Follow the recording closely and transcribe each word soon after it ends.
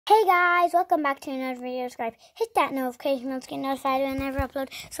Hey guys, welcome back to another video. Subscribe, hit that notification bell to get notified whenever I upload.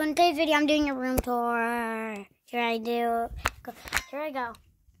 So in today's video, I'm doing a room tour. Here I go.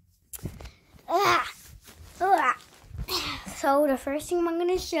 So the first thing I'm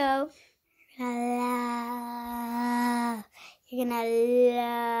gonna show, you're gonna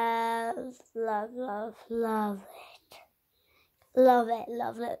love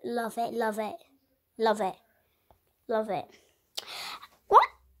it. What?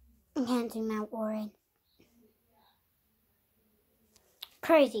 I can't do Mount Warren.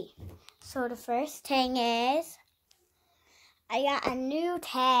 Crazy. So the first thing is, I got a new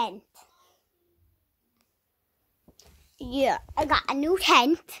tent. Yeah, I got a new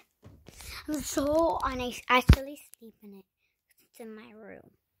tent. And I actually sleep in it. It's in my room.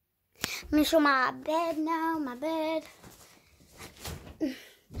 I'm gonna show my bed now. My bed.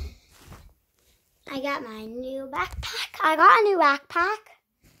 I got my new backpack. I got a new backpack.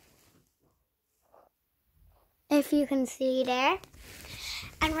 If you can see there.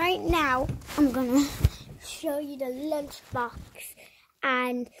 And right now, I'm gonna show you the lunchbox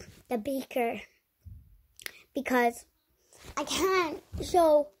and the beaker, because I can't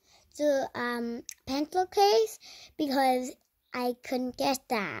show the pencil case because I couldn't get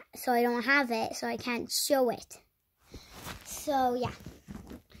that, so I don't have it, so I can't show it. So yeah,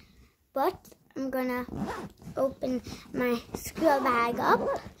 but I'm gonna open my school bag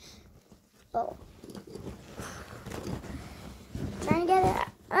up. Oh. Trying to get it.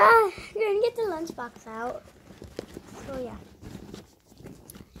 Trying to get the lunchbox out. So yeah,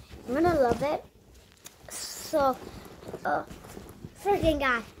 I'm gonna love it. So, freaking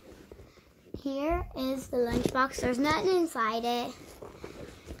God! Here is the lunchbox. There's nothing inside it,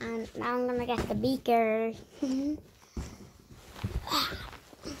 and now I'm gonna get the beaker.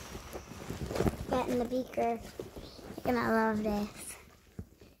 Getting the beaker. You're gonna love this.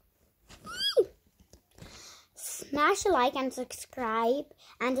 Smash a like and subscribe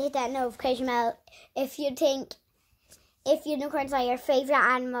and hit that notification bell if unicorns are your favorite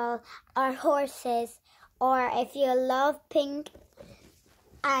animal, or horses, or if you love pink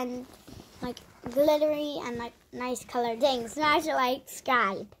and like glittery and like nice colored things. Smash a like,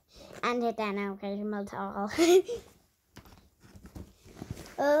 subscribe, and hit that notification bell to all.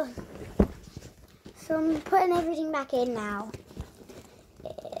 So I'm putting everything back in now.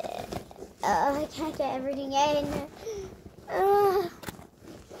 I can't get everything in. I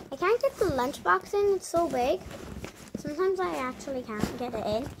can't get the lunchbox in. It's so big. Sometimes I actually can't get it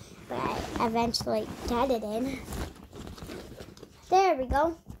in, but I eventually get it in. There we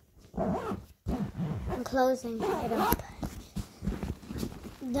go. I'm closing it up.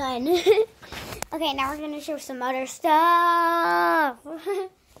 Done. Okay, now we're going to show some other stuff.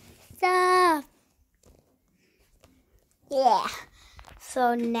 Yeah.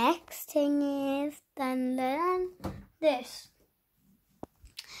 So next thing is this.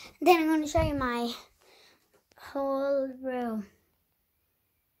 Then I'm going to show you my whole room.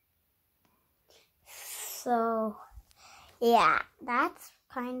 So yeah, that's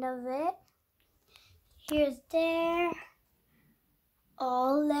kind of it. Here's there.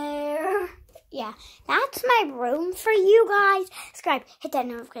 All there. Yeah, that's my room for you guys. Subscribe, hit that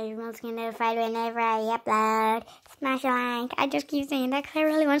notification bell to get notified whenever I upload. Smash a like. I just keep saying that because I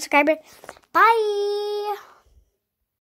really want to subscribe it. Bye.